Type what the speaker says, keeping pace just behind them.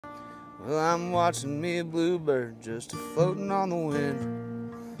Well, I'm watching me a bluebird just floating on the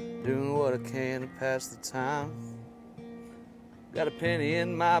wind, doing what I can to pass the time. Got a penny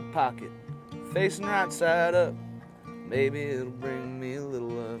in my pocket, facing right side up. Maybe it'll bring me a little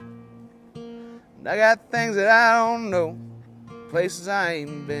luck. And I got things that I don't know, places I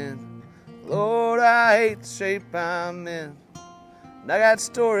ain't been. Lord, I hate the shape I'm in. And I got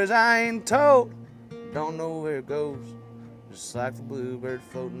stories I ain't told, don't know where it goes, just like the bluebird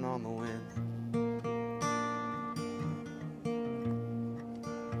floating on the wind.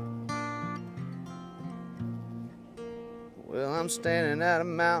 Well, I'm standing at a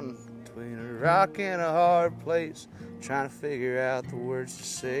mountain between a rock and a hard place, trying to figure out the words to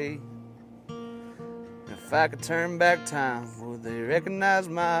say. If I could turn back time, would they recognize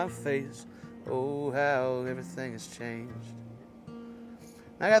my face? Oh, how everything has changed.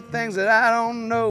 I got things that I don't know,